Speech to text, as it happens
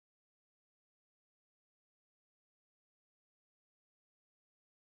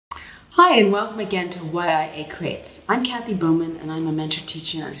Hi, and welcome again to YIA Creates. I'm Kathy Bowman, and I'm a mentor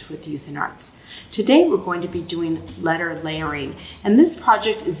teaching artist with Youth and Arts. Today we're going to be doing letter layering, and this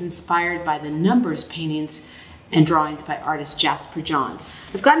project is inspired by the numbers paintings and drawings by artist Jasper.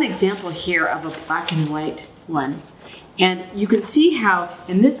 I've got an example here of a black and white one, and you can see how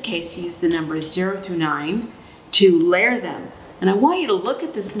in this case he used the numbers 0 through 9 to layer them. And I want you to look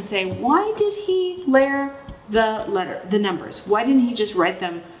at this and say, why did he layer the numbers? Why didn't he just write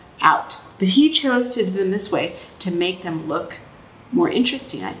them out? But he chose to do them this way to make them look more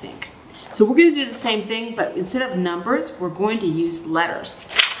interesting, I think. So we're going to do the same thing, but instead of numbers, we're going to use letters.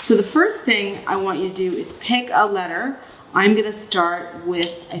 So the first thing I want you to do is pick a letter. I'm going to start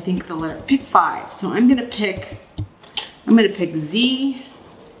with, I think pick 5. So I'm going to pick Z,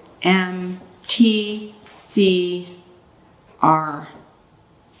 M, T, C, R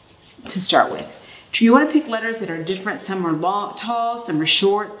to start with. You want to pick letters that are different. Some are long, tall, some are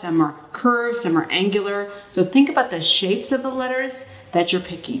short, some are curved, some are angular. So think about the shapes of the letters that you're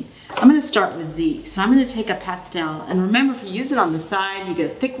picking. I'm going to start with Z. So I'm going to take a pastel, and remember, if you use it on the side, you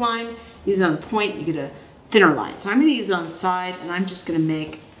get a thick line. Use it on the point, you get a thinner line. So I'm going to use it on the side, and I'm just going to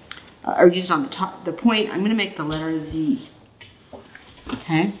make, or use it on the top, the point. I'm going to make the letter Z.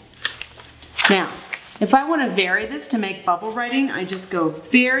 Okay. Now, if I want to vary this to make bubble writing, I just go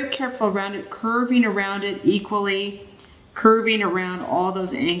very careful around it, curving around it equally, curving around all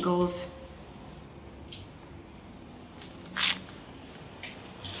those angles.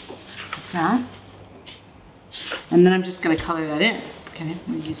 Like that. And then I'm just going to color that in. Okay, I'm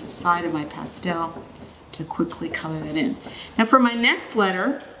going to use the side of my pastel to quickly color that in. Now for my next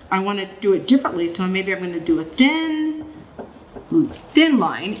letter, I want to do it differently, so maybe I'm going to do a thin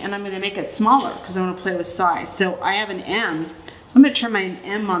line, and I'm going to make it smaller because I want to play with size. So I have an M, so I'm going to turn my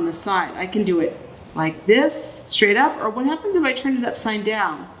M on the side. I can do it like this, straight up, or what happens if I turn it upside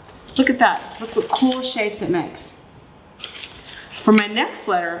down? Look at that. Look what cool shapes it makes. For my next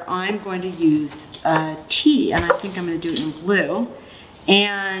letter, I'm going to use a T, and I think I'm going to do it in blue.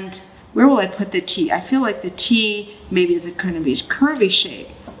 And where will I put the T? I feel like the T maybe is going to be a curvy shape.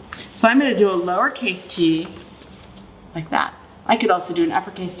 So I'm going to do a lowercase t, like that. I could also do an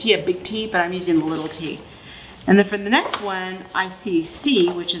uppercase T, a big T, but I'm using a little t. And then for the next one, I see C,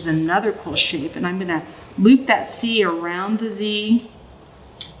 which is another cool shape, and I'm going to loop that C around the Z,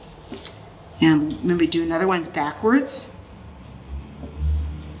 and maybe do another one backwards.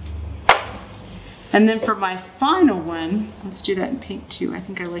 And then for my final one, let's do that in pink too. I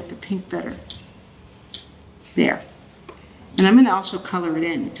think I like the pink better. There. And I'm going to also color it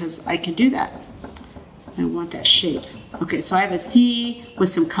in because I can do that. I want that shape. Okay, so I have a C with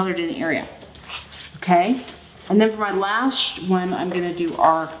some colored in area. Okay, and then for my last one, I'm going to do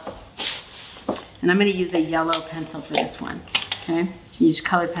R. And I'm going to use a yellow pencil for this one. Okay, use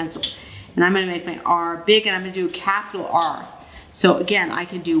colored pencil. And I'm going to make my R big, and I'm going to do a capital R. So again, I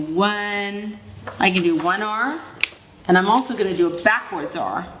can do one R, and I'm also going to do a backwards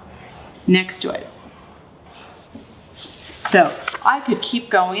R next to it. So I could keep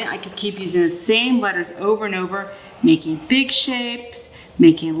going. I could keep using the same letters over and over, making big shapes,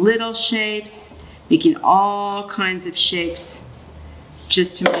 making little shapes, making all kinds of shapes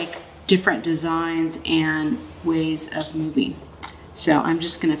just to make different designs and ways of moving. So I'm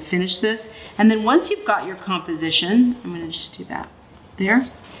just going to finish this. And then once you've got your composition, I'm going to just do that there.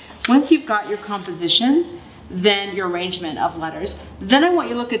 Once you've got your composition, then your arrangement of letters. Then I want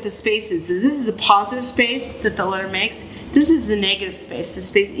you to look at the spaces. So this is a positive space that the letter makes. This is the negative space, the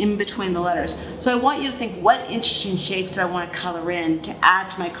space in between the letters. So I want you to think, what interesting shapes do I want to color in to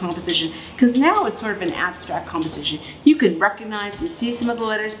add to my composition? Because now it's sort of an abstract composition. You can recognize and see some of the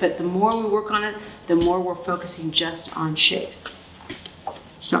letters, but the more we work on it, the more we're focusing just on shapes.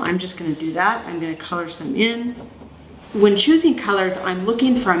 So I'm just going to do that. I'm going to color some in. When choosing colors, I'm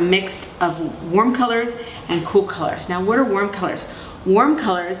looking for a mix of warm colors and cool colors. Now, what are warm colors? Warm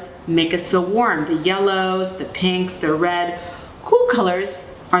colors make us feel warm. The yellows, the pinks, the red. Cool colors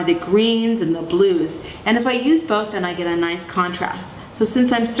are the greens and the blues. And if I use both, then I get a nice contrast. So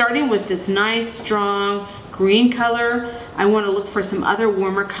since I'm starting with this nice, strong green color, I want to look for some other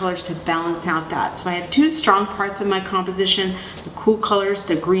warmer colors to balance out that. So I have two strong parts of my composition, the cool colors,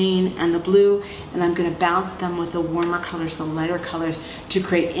 the green and the blue, and I'm going to balance them with the warmer colors, the lighter colors, to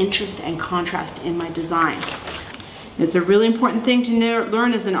create interest and contrast in my design. It's a really important thing to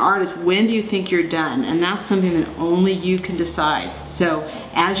learn as an artist. When do you think you're done? And that's something that only you can decide. So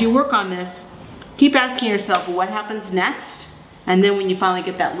as you work on this, keep asking yourself, what happens next? And then when you finally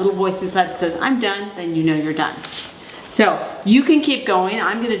get that little voice inside that says, I'm done, then you know you're done. So you can keep going.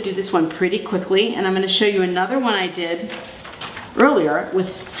 I'm going to do this one pretty quickly, and I'm going to show you another one I did earlier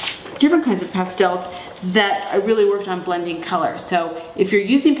with different kinds of pastels that I really worked on blending color. So if you're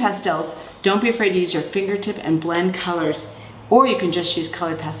using pastels, don't be afraid to use your fingertip and blend colors, or you can just use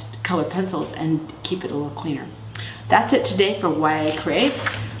color pencils and keep it a little cleaner. That's it today for YA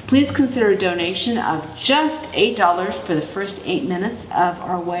Creates. Please consider a donation of just $8 for the first 8 minutes of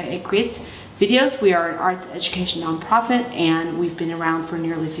our YA Creates videos. We are an arts education nonprofit, and we've been around for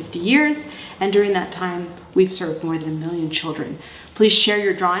nearly 50 years, and during that time we've served more than 1 million children. Please share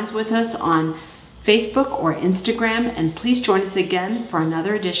your drawings with us on Facebook or Instagram, and please join us again for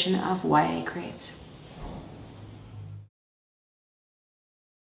another edition of YA Creates.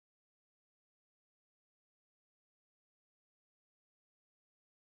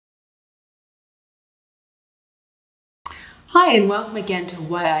 Hi, and welcome again to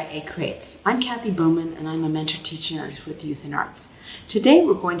YA Creates. I'm Kathy Bowman, and I'm a mentor teaching artist with Youth and Arts. Today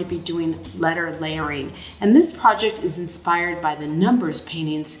we're going to be doing letter layering, and this project is inspired by the numbers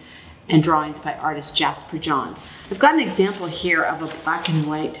paintings and drawings by artist Jasper. I've got an example here of a black and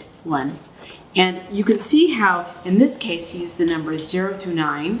white one, and you can see how in this case he used the numbers 0 through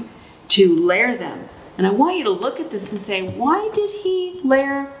 9 to layer them. And I want you to look at this and say, why did he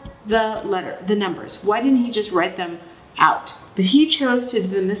layer the numbers? Why didn't he just write them out? But he chose to do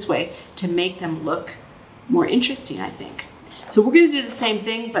them this way to make them look more interesting, I think. So we're going to do the same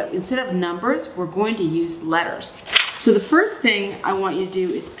thing, but instead of numbers, we're going to use letters. So the first thing I want you to do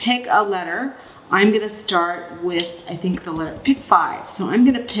is pick a letter. I'm going to start with, I think the letter, pick 5. So I'm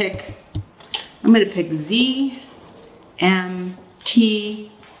going to pick Z, M,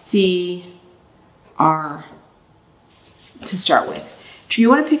 T, C, R to start with. You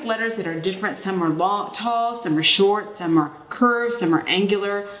want to pick letters that are different. Some are long, tall, some are short, some are curved, some are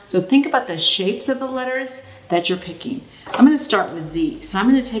angular. So think about the shapes of the letters that you're picking. I'm going to start with Z. So I'm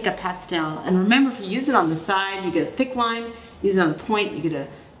going to take a pastel, and remember, if you use it on the side, you get a thick line. Use it on the point, you get a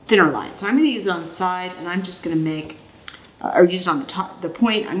thinner line. So I'm going to use it on the side, and I'm just going to make, or use it on the top, the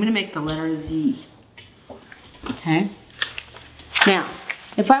point. I'm going to make the letter Z. Okay. Now,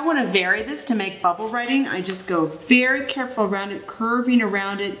 if I want to vary this to make bubble writing, I just go very careful around it, curving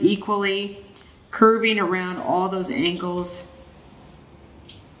around it equally, curving around all those angles.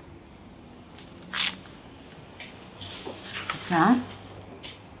 Like that.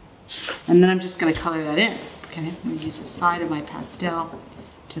 And then I'm just going to color that in. Okay, I'm going to use the side of my pastel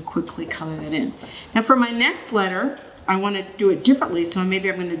to quickly color that in. Now for my next letter, I want to do it differently, so maybe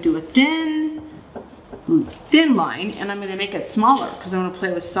I'm going to do a thin line, and I'm going to make it smaller because I want to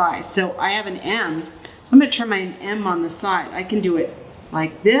play with size. So I have an M, so I'm going to turn my M on the side. I can do it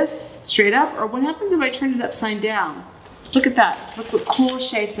like this, straight up, or what happens if I turn it upside down? Look at that. Look what cool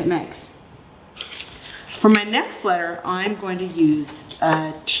shapes it makes. For my next letter, I'm going to use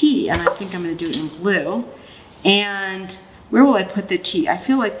a T, and I think I'm going to do it in blue. And where will I put the T? I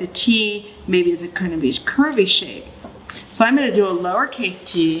feel like the T maybe is going to be a curvy shape. So I'm going to do a lowercase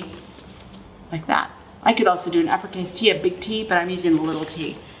t, like that. I could also do an uppercase T, a big T, but I'm using a little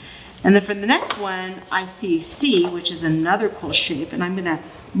t. And then for the next one, I see C, which is another cool shape, and I'm going to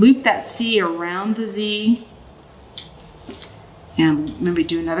loop that C around the Z, and maybe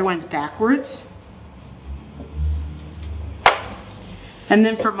do another one backwards. And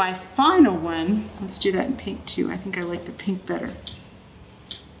then for my final one, let's do that in pink too. I think I like the pink better.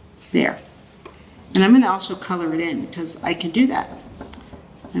 There. And I'm going to also color it in because I can do that.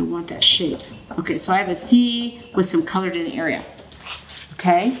 I want that shape. Okay, so I have a C with some colored in area.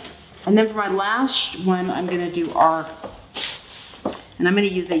 Okay, and then for my last one, I'm going to do R. And I'm going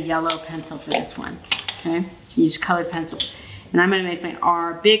to use a yellow pencil for this one. Okay, use colored pencil. And I'm going to make my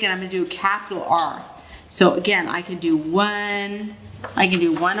R big, and I'm going to do a capital R. So again, I can do one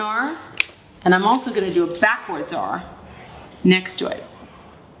R, and I'm also going to do a backwards R next to it.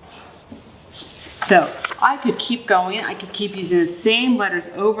 So I could keep going. I could keep using the same letters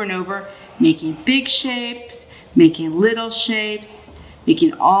over and over, making big shapes, making little shapes,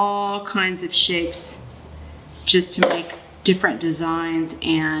 making all kinds of shapes just to make different designs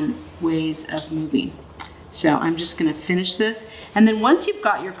and ways of moving. So I'm just going to finish this. And then once you've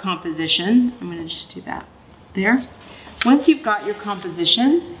got your composition, I'm going to just do that there. Once you've got your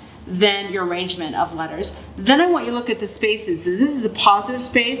composition, then your arrangement of letters, then I want you to look at the spaces. So this is a positive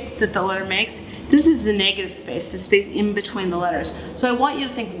space that the letter makes. This is the negative space, the space in between the letters. So I want you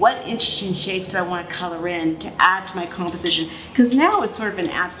to think, what interesting shapes do I want to color in to add to my composition? Because now it's sort of an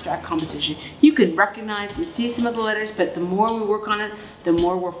abstract composition. You can recognize and see some of the letters, but the more we work on it, the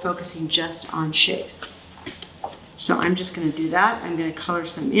more we're focusing just on shapes. So I'm just going to do that. I'm going to color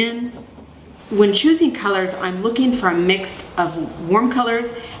some in. When choosing colors, I'm looking for a mix of warm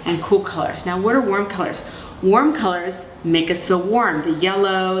colors and cool colors. Now, what are warm colors? Warm colors make us feel warm. The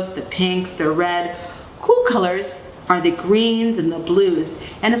yellows, the pinks, the red. Cool colors are the greens and the blues.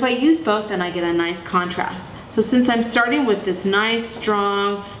 And if I use both, then I get a nice contrast. So since I'm starting with this nice,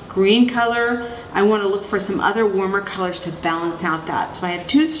 strong green color, I want to look for some other warmer colors to balance out that. So I have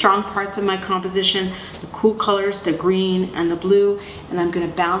two strong parts of my composition, the cool colors, the green and the blue, and I'm going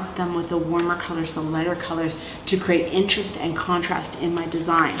to balance them with the warmer colors, the lighter colors, to create interest and contrast in my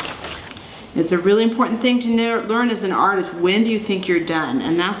design. It's a really important thing to learn as an artist. When do you think you're done?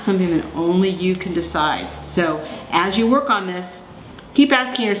 And that's something that only you can decide. So as you work on this, keep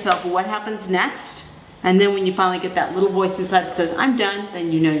asking yourself what happens next. And then when you finally get that little voice inside that says, I'm done,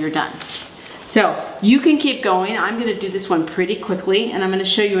 then you know you're done. So you can keep going. I'm going to do this one pretty quickly, and I'm going to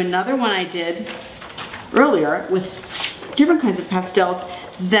show you another one I did earlier with different kinds of pastels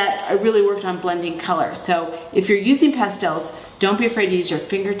that I really worked on blending colors. So if you're using pastels, don't be afraid to use your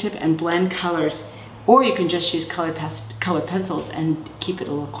fingertip and blend colors, or you can just use colored pencils and keep it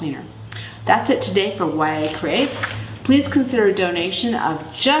a little cleaner. That's it today for YA Creates. Please consider a donation of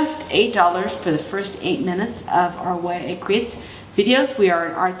just $8 for the first 8 minutes of our YA Creates videos. We are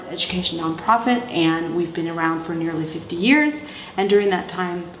an arts education nonprofit, and we've been around for nearly 50 years. And during that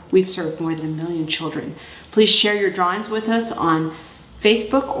time, we've served more than 1 million children. Please share your drawings with us on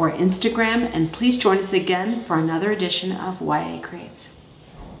Facebook or Instagram, and please join us again for another edition of YA Creates.